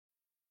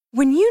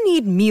When you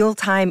need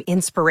mealtime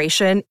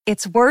inspiration,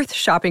 it's worth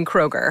shopping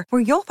Kroger,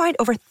 where you'll find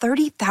over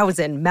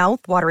 30,000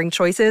 mouth-watering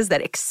choices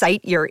that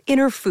excite your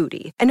inner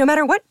foodie. And no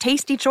matter what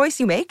tasty choice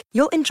you make,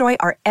 you'll enjoy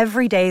our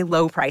everyday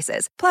low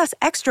prices, plus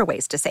extra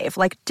ways to save,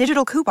 like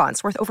digital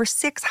coupons worth over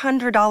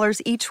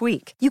 $600 each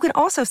week. You can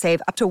also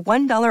save up to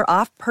 $1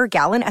 off per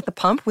gallon at the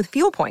pump with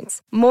fuel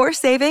points. More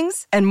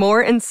savings and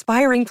more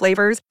inspiring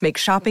flavors make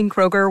shopping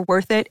Kroger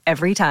worth it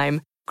every time.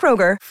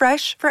 Kroger,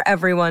 fresh for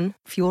everyone.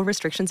 Fuel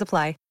restrictions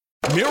apply.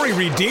 Mary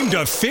redeemed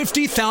a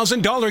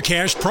 $50,000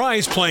 cash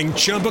prize playing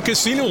Chumba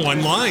Casino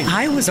online.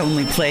 I was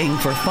only playing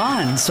for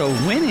fun, so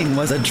winning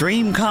was a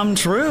dream come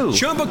true.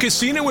 Chumba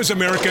Casino is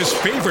America's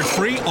favorite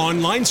free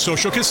online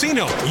social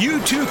casino. You,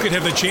 too, could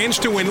have the chance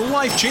to win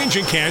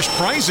life-changing cash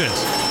prizes.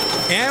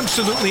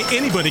 Absolutely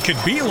anybody could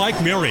be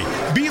like Mary.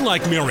 Be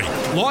like Mary.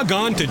 Log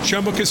on to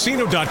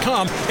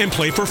ChumbaCasino.com and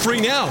play for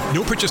free now.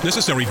 No purchase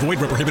necessary. Void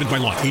where prohibited by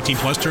law. 18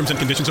 plus terms and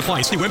conditions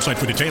apply. See website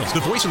for details. The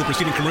voice in the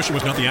preceding commercial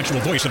was not the actual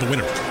voice of the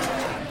winner.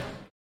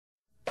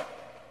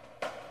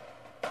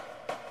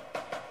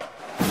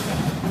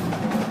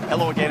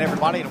 Hello again,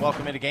 everybody, and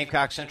welcome into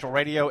Gamecock Central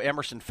Radio.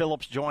 Emerson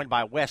Phillips joined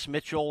by Wes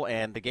Mitchell,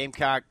 and the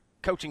Gamecock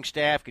coaching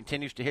staff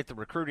continues to hit the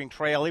recruiting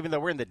trail. Even though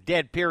we're in the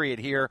dead period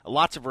here,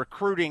 lots of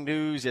recruiting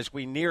news as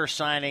we near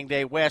signing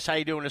day. Wes, how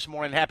you doing this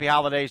morning? Happy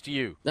holidays to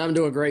you. I'm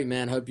doing great,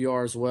 man. Hope you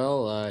are as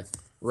well.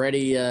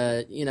 Ready,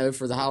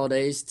 for the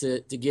holidays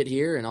to get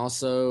here, and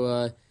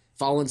also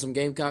following some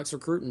Gamecocks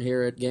recruiting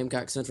here at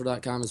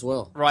GamecockCentral.com as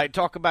well. Right.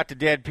 Talk about the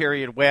dead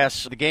period,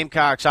 Wes. The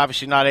Gamecocks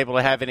obviously not able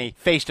to have any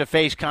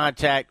face-to-face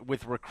contact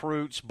with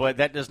recruits, but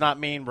that does not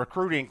mean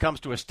recruiting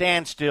comes to a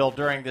standstill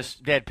during this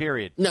dead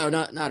period. No,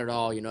 not at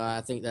all. I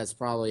think that's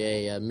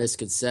probably a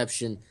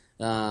misconception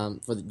for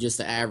just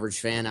the average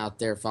fan out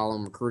there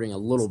following recruiting a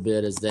little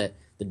bit, is that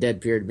the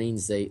dead period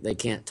means they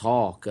can't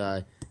talk.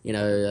 They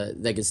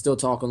can still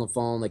talk on the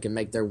phone. They can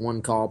make their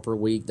one call per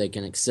week. They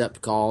can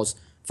accept calls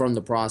from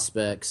the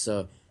prospects.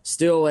 So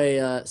still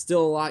a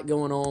lot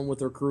going on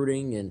with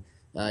recruiting, and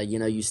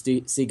you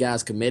see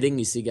guys committing,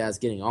 you see guys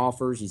getting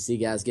offers, you see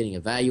guys getting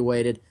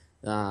evaluated.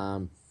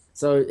 So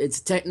it's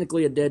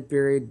technically a dead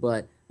period,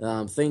 but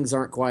things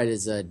aren't quite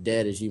as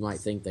dead as you might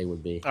think they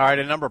would be. All right,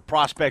 a number of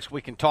prospects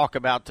we can talk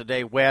about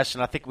today, Wes,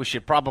 and I think we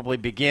should probably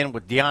begin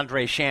with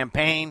DeAndre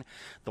Champagne,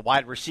 the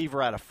wide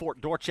receiver out of Fort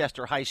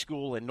Dorchester High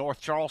School in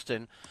North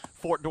Charleston.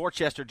 Fort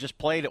Dorchester just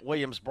played at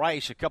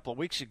Williams-Brice a couple of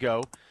weeks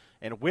ago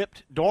and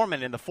whipped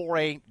Dorman in the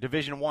 4A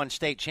Division I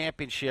state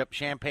championship.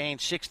 Champagne,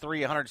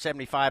 6'3",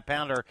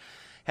 175-pounder,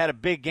 had a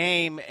big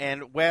game,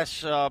 and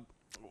Wes, Will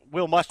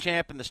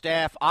Muschamp and the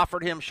staff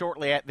offered him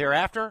shortly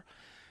thereafter,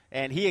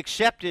 and he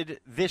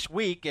accepted this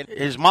week, and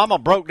his mama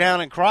broke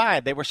down and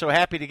cried. They were so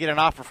happy to get an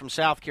offer from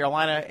South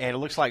Carolina, and it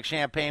looks like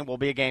Champagne will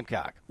be a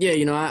Gamecock. Yeah,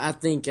 I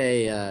think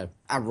I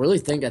really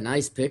think a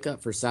nice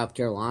pickup for South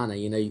Carolina.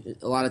 A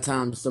lot of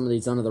times some of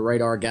these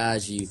under-the-radar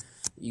guys,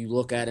 you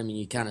look at them and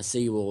you kind of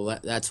see, well,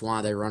 that's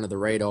why they're under the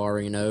radar,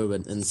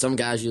 and some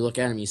guys you look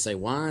at them and you say,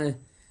 why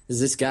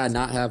does this guy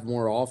not have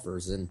more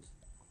offers? And,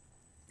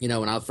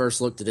 when I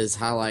first looked at his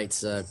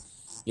highlights, a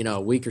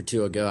week or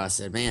two ago, I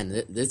said,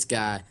 man, this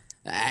guy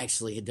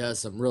actually does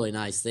some really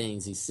nice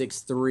things. He's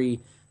 6'3",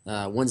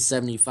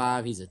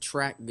 175. He's a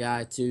track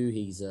guy too.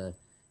 He's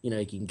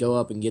he can go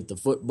up and get the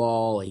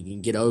football. He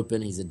can get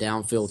open. He's a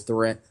downfield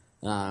threat.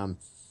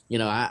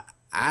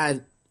 I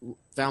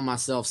found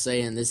myself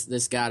saying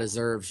this guy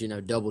deserves,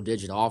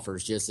 double-digit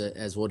offers just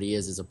as what he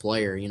is as a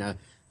player,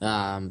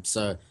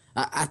 So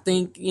I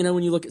think,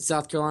 when you look at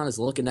South Carolina's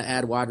looking to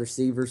add wide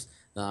receivers,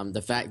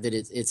 the fact that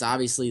it's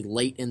obviously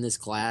late in this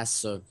class,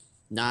 so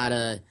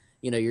not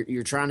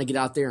you're trying to get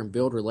out there and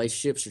build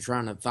relationships. You're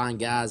trying to find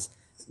guys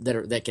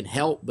that can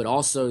help, but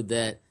also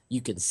that you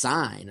can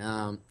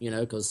sign,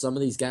 because some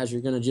of these guys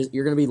you're going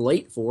to be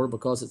late for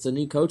because it's a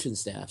new coaching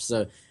staff.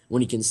 So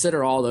when you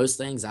consider all those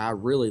things, I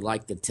really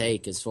like the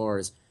take as far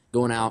as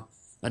going out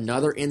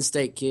another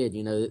in-state kid.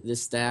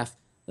 This staff,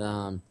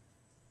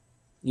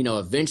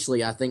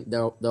 eventually I think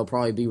they'll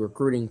probably be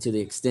recruiting to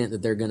the extent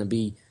that they're going to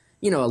be,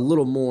 a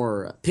little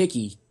more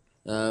picky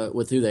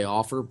with who they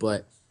offer.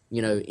 But,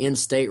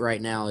 in-state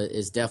right now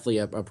is definitely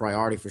a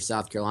priority for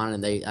South Carolina,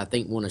 and they, I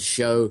think, want to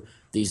show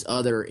these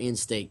other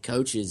in-state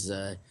coaches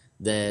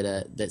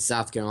that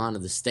South Carolina,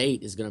 the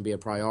state, is going to be a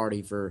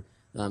priority for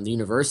the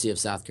University of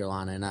South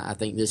Carolina, and I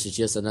think this is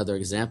just another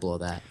example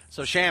of that.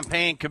 So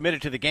Champagne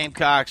committed to the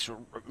Gamecocks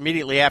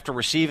immediately after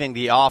receiving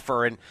the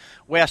offer. And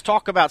Wes,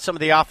 talk about some of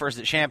the offers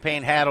that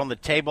Champagne had on the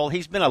table.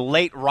 He's been a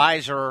late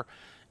riser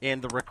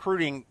in the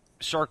recruiting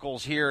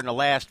circles here in the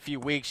last few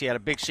weeks. He had a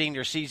big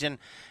senior season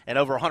and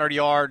over 100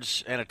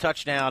 yards and a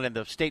touchdown in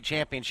the state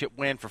championship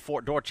win for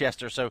Fort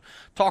Dorchester. So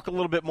talk a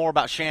little bit more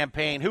about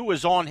Champagne. Who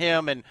was on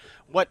him and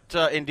what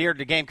endeared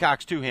the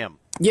Gamecocks to him?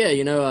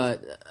 Yeah,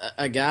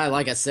 a guy,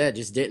 like I said,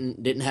 just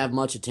didn't have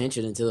much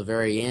attention until the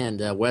very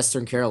end.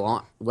 Western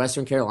Carolina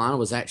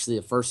was actually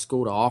the first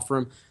school to offer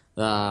him.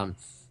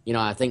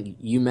 I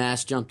think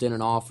UMass jumped in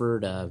and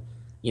offered.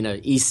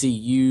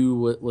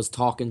 ECU was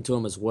talking to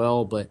him as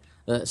well, but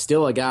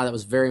still a guy that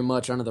was very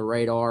much under the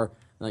radar.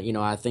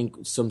 I think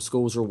some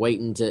schools are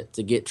waiting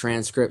to get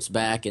transcripts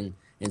back and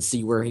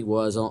see where he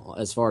was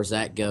as far as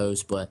that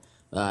goes. But,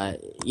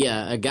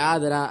 a guy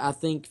that I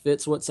think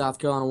fits what South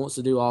Carolina wants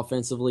to do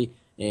offensively.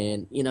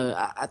 And,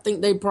 I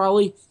think they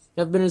probably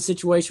have been in a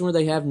situation where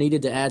they have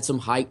needed to add some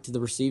height to the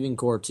receiving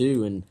core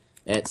too. And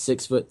at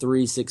 6'3",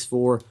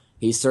 6'4",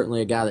 he's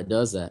certainly a guy that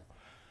does that.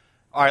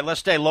 All right, let's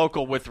stay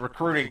local with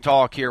recruiting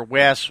talk here,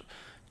 Wes.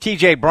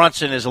 T.J.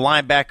 Brunson is a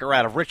linebacker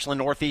out of Richland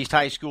Northeast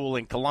High School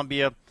in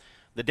Columbia.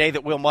 The day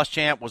that Will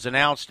Muschamp was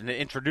announced and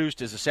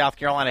introduced as the South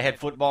Carolina head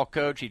football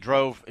coach, he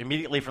drove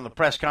immediately from the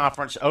press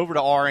conference over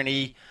to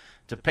R&E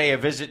to pay a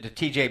visit to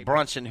T.J.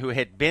 Brunson, who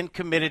had been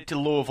committed to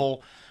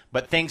Louisville.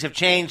 But things have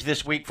changed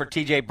this week for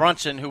T.J.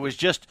 Brunson, who was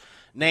just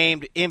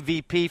named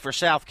MVP for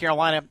South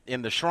Carolina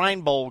in the Shrine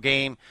Bowl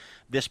game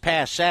this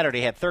past Saturday.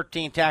 Had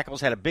 13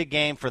 tackles, had a big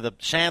game for the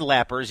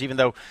Sandlappers, even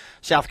though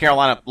South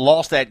Carolina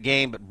lost that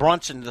game. But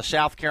Brunson, the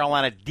South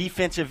Carolina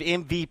defensive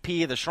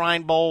MVP of the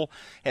Shrine Bowl,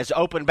 has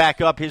opened back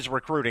up his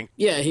recruiting.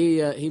 Yeah,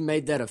 he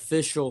made that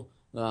official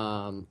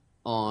on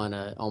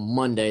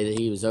Monday that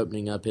he was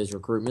opening up his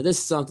recruitment. This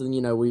is something,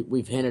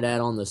 we've hinted at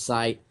on the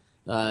site,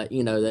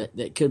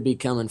 that could be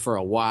coming for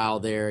a while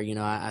there.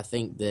 I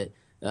think that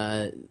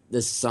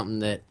this is something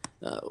that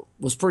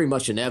was pretty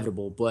much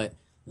inevitable, but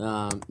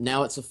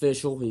now it's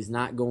official. He's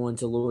not going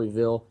to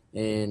Louisville.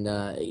 And,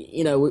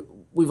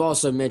 we've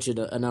also mentioned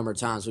a number of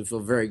times we feel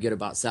very good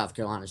about South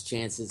Carolina's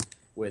chances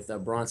with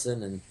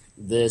Brunson. And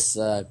this,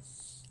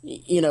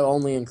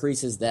 only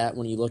increases that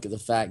when you look at the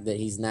fact that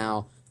he's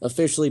now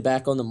officially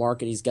back on the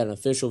market. He's got an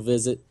official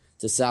visit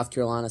to South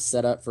Carolina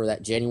set up for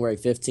that January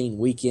 15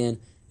 weekend.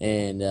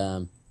 And,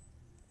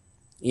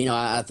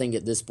 I think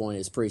at this point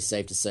it's pretty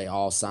safe to say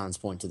all signs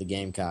point to the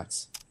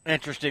Gamecocks.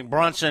 Interesting.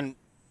 Brunson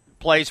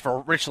plays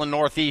for Richland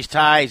Northeast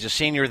High. He's a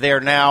senior there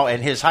now,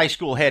 and his high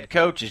school head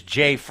coach is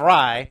Jay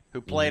Fry,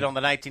 who played on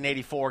the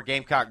 1984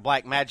 Gamecock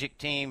Black Magic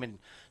team, and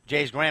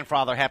Jay's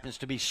grandfather happens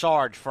to be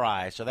Sarge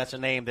Fry, so that's a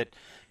name that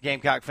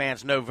Gamecock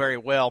fans know very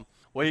well.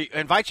 We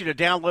invite you to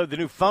download the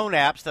new phone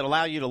apps that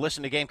allow you to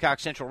listen to Gamecock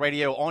Central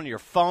Radio on your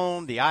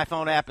phone. The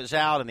iPhone app is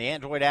out, and the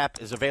Android app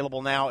is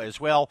available now as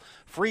well.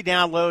 Free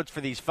downloads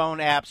for these phone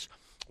apps.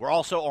 We're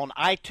also on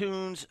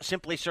iTunes.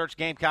 Simply search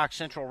Gamecock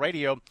Central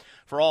Radio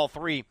for all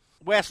three.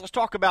 Wes, let's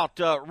talk about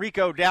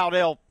Rico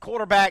Dowdell,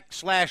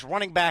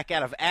 quarterback/running back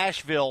out of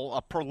Asheville,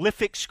 a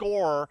prolific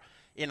scorer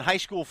in high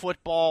school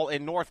football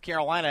in North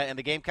Carolina, and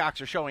the Gamecocks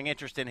are showing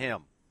interest in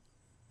him.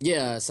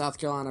 Yeah, South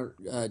Carolina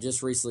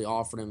just recently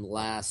offered him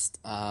last,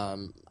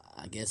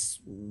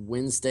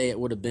 Wednesday it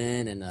would have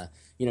been. And,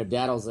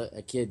 Dowdell's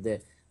a kid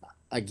that,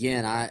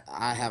 again,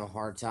 I have a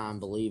hard time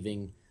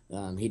believing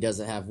he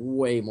doesn't have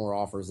way more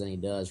offers than he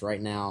does.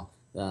 Right now,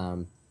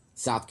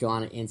 South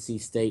Carolina,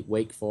 NC State,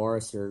 Wake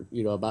Forest are,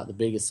 about the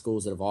biggest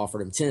schools that have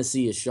offered him.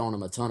 Tennessee has shown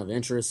him a ton of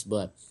interest,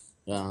 but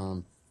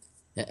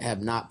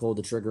have not pulled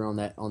the trigger on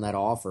that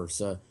offer.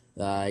 So,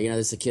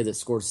 this is a kid that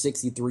scored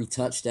 63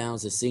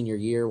 touchdowns his senior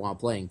year while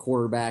playing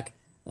quarterback.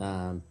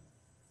 I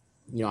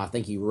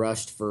think he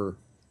rushed for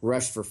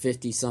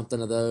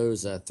 50-something of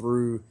those,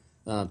 threw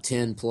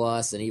 10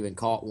 plus, and even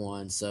caught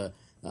one. So,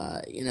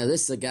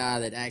 this is a guy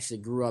that actually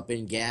grew up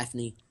in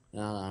Gaffney.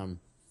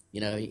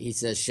 He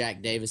says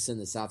Shaq Davison,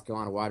 the South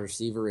Carolina wide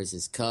receiver, is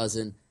his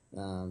cousin.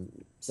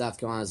 South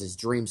Carolina is his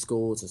dream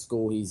school. It's a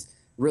school he's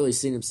really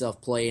seen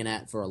himself playing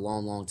at for a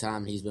long, long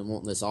time, and he's been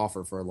wanting this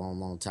offer for a long,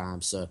 long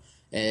time. So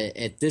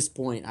at this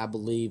point, I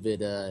believe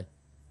it.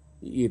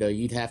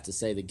 You'd have to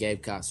say the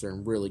Gamecocks are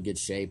in really good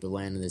shape of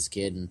landing this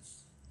kid. And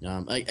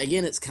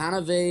again, it's kind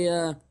of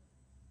a,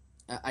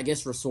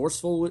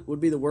 resourceful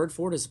would be the word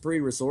for it. It's a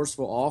pretty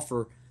resourceful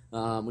offer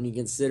when you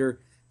consider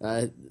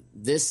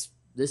this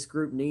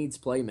group needs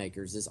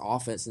playmakers. This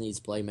offense needs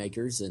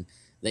playmakers, and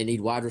they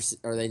need wide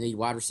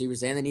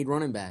receivers, and they need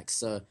running backs.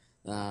 So,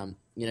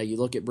 you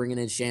look at bringing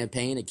in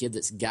Champagne, a kid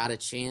that's got a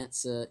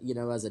chance, as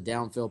a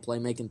downfield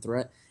playmaking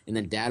threat, and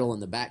then Dowdell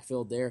in the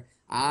backfield there.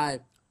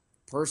 I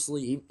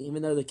personally,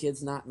 even though the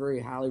kid's not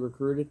very highly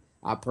recruited,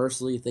 I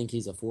personally think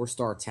he's a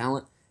 4-star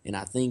talent, and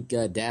I think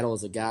Dowdell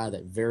is a guy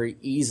that very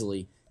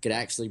easily could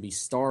actually be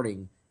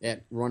starting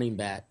at running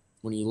back.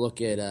 When you look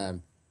at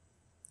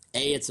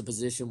it's a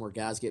position where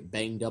guys get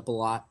banged up a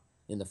lot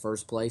in the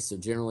first place. So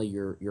generally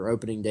your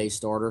opening day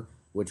starter,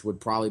 which would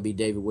probably be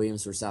David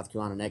Williams for South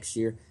Carolina next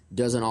year,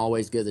 doesn't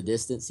always go the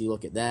distance. You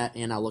look at that,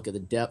 and I look at the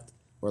depth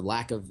or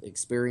lack of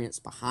experience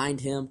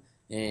behind him.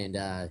 And,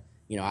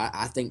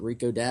 I think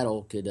Rico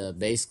Dowdell could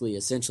basically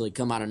essentially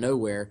come out of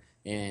nowhere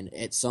and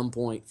at some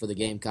point for the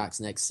Gamecocks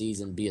next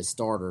season be a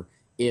starter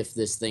if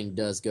this thing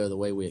does go the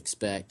way we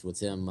expect, with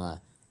him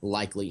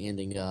likely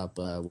ending up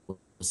with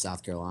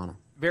South Carolina.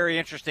 Very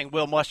interesting.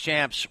 Will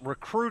Muschamp's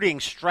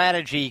recruiting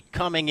strategy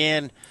coming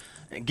in,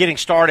 getting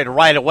started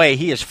right away.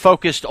 He is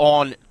focused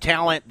on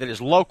talent that is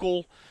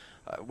local.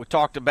 We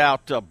talked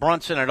about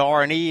Brunson at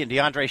R&E and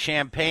DeAndre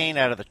Champagne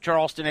out of the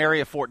Charleston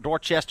area, Fort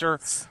Dorchester,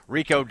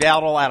 Rico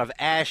Dowdell out of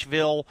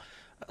Asheville.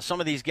 some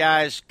of these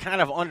guys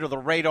kind of under the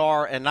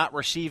radar and not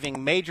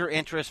receiving major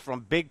interest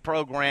from big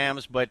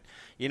programs, but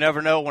you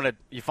never know when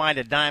you find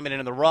a diamond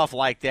in the rough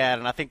like that,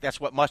 and I think that's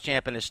what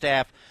Muschamp and his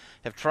staff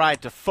have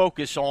tried to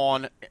focus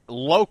on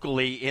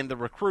locally in the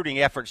recruiting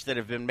efforts that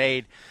have been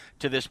made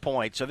to this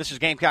point. So this is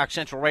Gamecock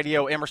Central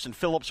Radio. Emerson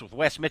Phillips with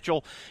Wes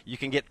Mitchell. You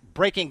can get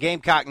breaking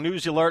Gamecock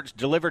news alerts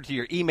delivered to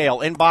your email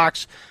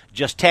inbox.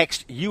 Just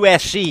text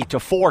USC to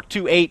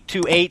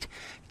 42828.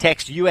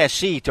 Text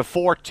USC to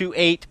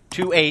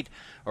 42828.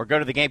 Or go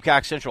to the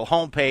Gamecock Central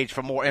homepage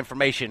for more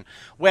information.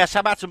 Wes, how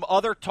about some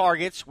other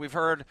targets? We've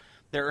heard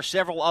there are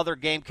several other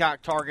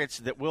Gamecock targets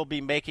that will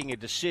be making a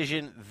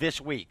decision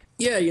this week.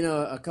 Yeah,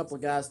 a couple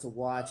of guys to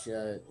watch.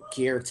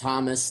 Keir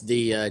Thomas,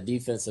 the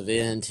defensive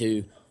end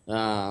who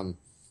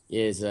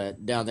is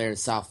down there in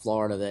South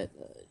Florida that,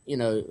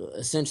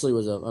 essentially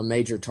was a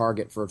major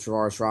target for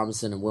Travaris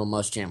Robinson and Will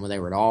Muschamp when they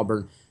were at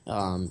Auburn.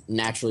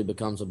 Naturally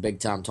becomes a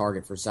big-time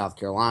target for South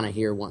Carolina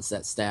here once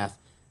that staff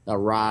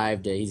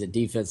arrived. He's a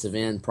defensive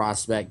end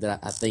prospect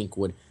that I think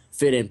would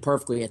fit in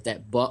perfectly at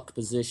that buck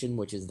position,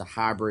 which is the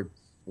hybrid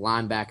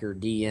linebacker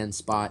DN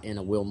spot in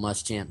a Will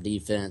Muschamp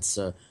defense.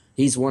 So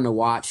he's one to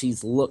watch.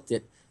 He's looked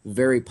at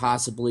very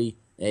possibly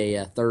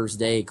a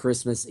Thursday,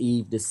 Christmas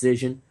Eve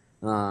decision.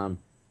 I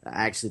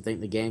actually think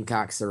the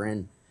Gamecocks are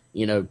in,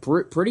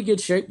 pretty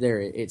good shape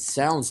there, it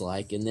sounds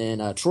like. And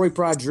then Troy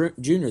Pride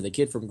Jr., the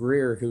kid from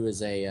Greer, who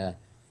is a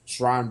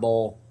Shrine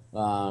Bowl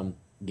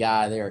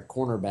guy there at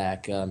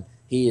cornerback,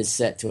 he is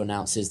set to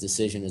announce his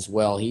decision as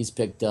well. He's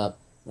picked up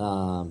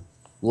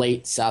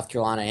late South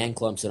Carolina and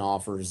Clemson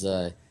offers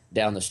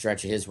down the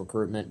stretch of his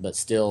recruitment, but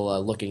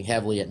still looking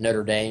heavily at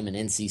Notre Dame and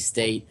NC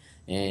State.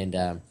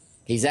 And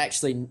he's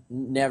actually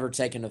never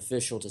taken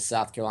official to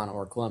South Carolina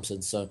or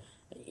Clemson. So,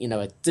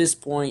 at this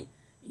point,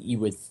 you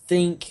would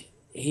think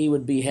he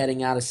would be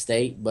heading out of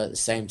state, but at the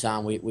same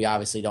time, we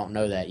obviously don't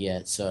know that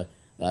yet. So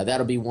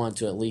that'll be one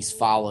to at least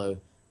follow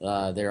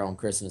there on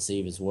Christmas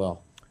Eve as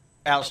well.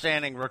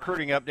 Outstanding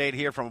recruiting update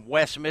here from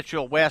Wes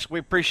Mitchell. Wes, we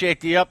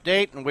appreciate the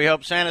update, and we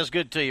hope Santa's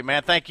good to you,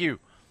 man. Thank you.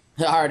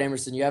 All right,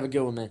 Emerson, you have a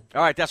good one, man.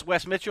 All right, that's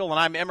Wes Mitchell, and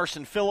I'm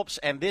Emerson Phillips,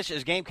 and this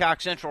is Gamecock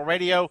Central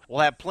Radio. We'll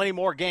have plenty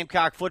more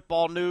Gamecock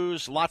football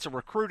news, lots of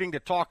recruiting to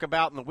talk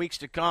about in the weeks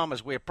to come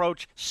as we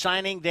approach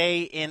signing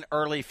day in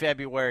early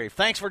February.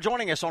 Thanks for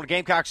joining us on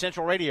Gamecock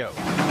Central Radio.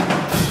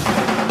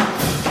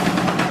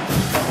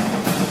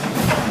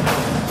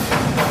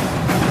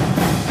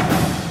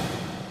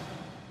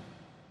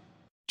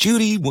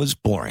 Judy was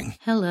boring.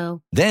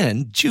 Hello.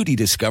 Then Judy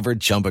discovered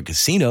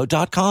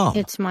ChumbaCasino.com.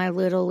 It's my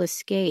little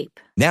escape.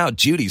 Now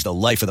Judy's the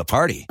life of the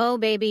party. Oh,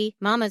 baby,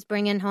 mama's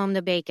bringing home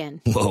the bacon.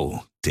 Whoa,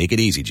 take it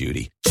easy,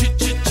 Judy.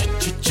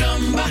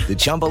 The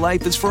Chumba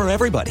life is for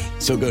everybody.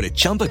 So go to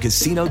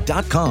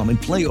ChumbaCasino.com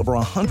and play over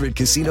 100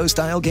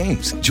 casino-style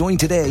games. Join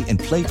today and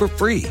play for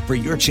free for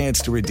your chance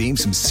to redeem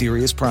some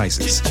serious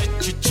prizes.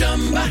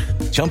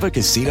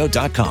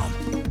 ChumbaCasino.com.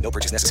 No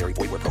purchase necessary.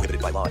 Void where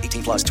prohibited by law.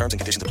 18+ terms and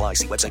conditions apply.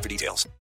 See website for details.